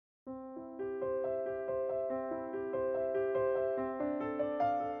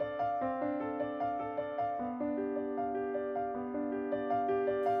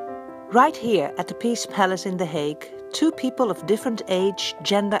Right here at the Peace Palace in The Hague, two people of different age,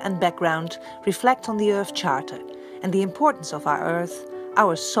 gender and background reflect on the Earth Charter and the importance of our Earth,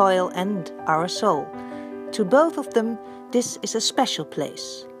 our soil and our soul. To both of them, this is a special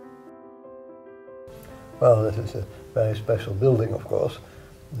place. Well, this is a very special building, of course.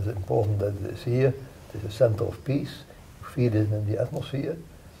 It is important that it is here. It is a center of peace. You feel it in the atmosphere.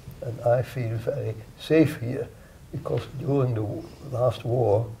 And I feel very safe here because during the last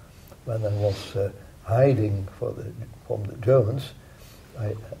war, when I was hiding from the Germans,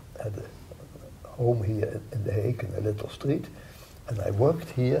 I had a home here in The Hague in a little street, and I worked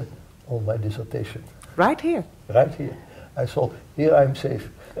here on my dissertation. Right here? Right here. I thought, here I'm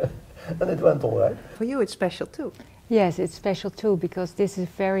safe. And it went all right. For you it's special too. Yes, it's special too, because this is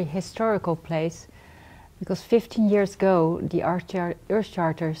a very historical place. Because 15 years ago, the Earth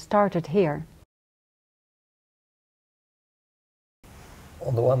Charter started here.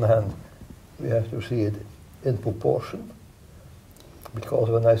 On the one hand, we have to see it in proportion,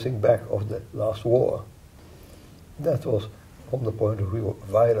 because when I think back of the last war, that was, from the point of view of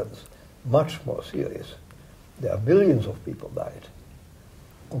violence, much more serious. There are millions of people died.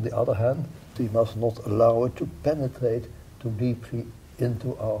 On the other hand, we must not allow it to penetrate too deeply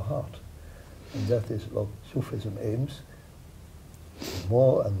into our heart. And that is what Sufism aims,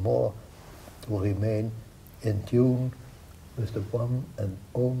 more and more to remain in tune with the one and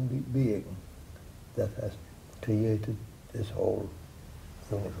only being that has created this whole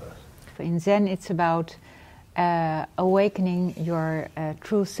universe. In Zen it's about awakening your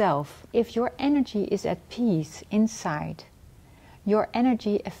true self. If your energy is at peace inside, your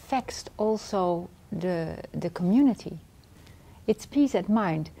energy affects also the community. It's peace at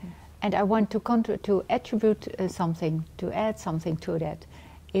mind. And I want to attribute something, to add something to that.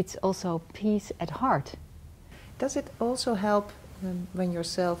 It's also peace at heart. Does it also help when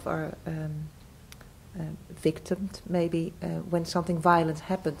yourself are victimed, maybe when something violent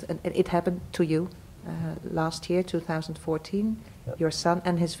happened, and it happened to you last year, 2014, yeah. Your son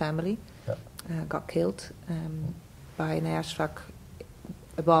and his family got killed by an airstrike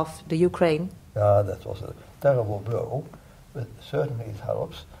above the Ukraine. Yeah, that was a terrible blow, but certainly it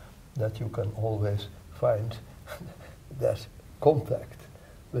helps that you can always find that contact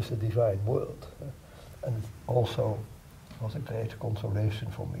with the divine world. And it also was a great consolation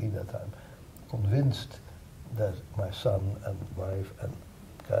for me that I'm convinced that my son and wife and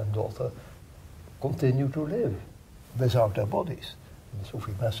granddaughter continue to live without their bodies. And the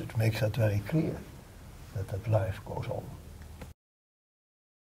Sufi message makes that very clear, that life goes on.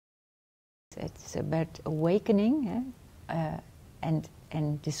 It's about awakening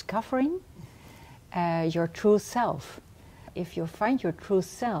and discovering your true self. If you find your true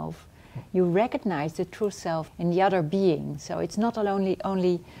self, you recognize the true self in the other being. So it's not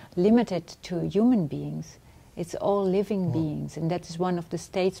only limited to human beings, it's all living beings. And that is one of the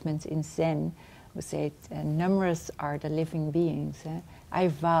statements in Zen, who say, numerous are the living beings. I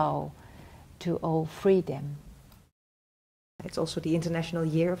vow to all free them. It's also the International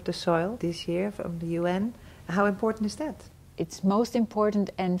Year of the Soil this year from the UN. How important is that? It's most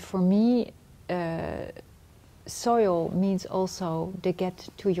important, and for me, soil means also to get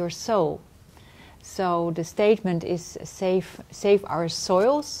to your soul. So the statement is save our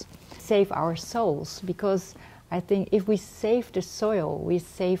soils, save our souls, because I think if we save the soil, we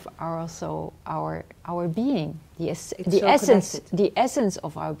save also our being, the essence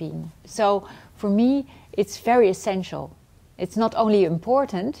of our being. So for me, it's very essential. It's not only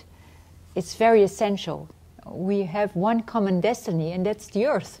important, it's very essential. We have one common destiny, and that's the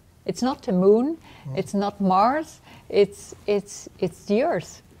Earth. It's not the moon, it's not Mars, it's the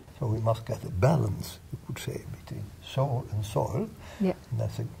Earth. So we must get a balance, you could say, between soul and soil. Yeah. And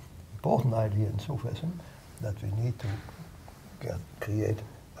that's an important idea in Sufism, that we need to create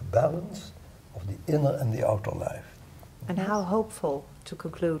a balance of the inner and the outer life. And how hopeful, to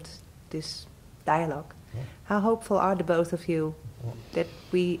conclude this dialogue, how hopeful are the both of you that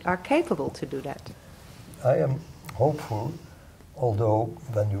we are capable to do that? I am hopeful, although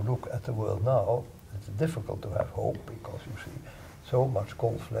when you look at the world now, it's difficult to have hope because you see so much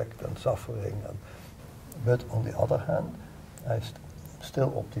conflict and suffering. But on the other hand, I'm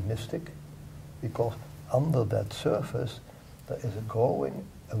still optimistic because under that surface there is a growing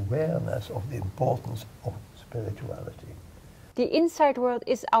awareness of the importance of spirituality. The inside world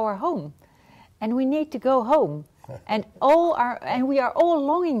is our home, and we need to go home. And we are all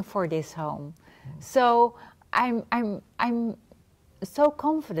longing for this home. So I'm so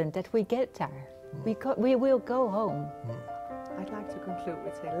confident that we get there. We will go home. I'd like to conclude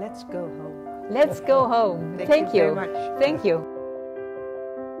with saying, let's go home. Let's go home. Thank you very much. Thank you.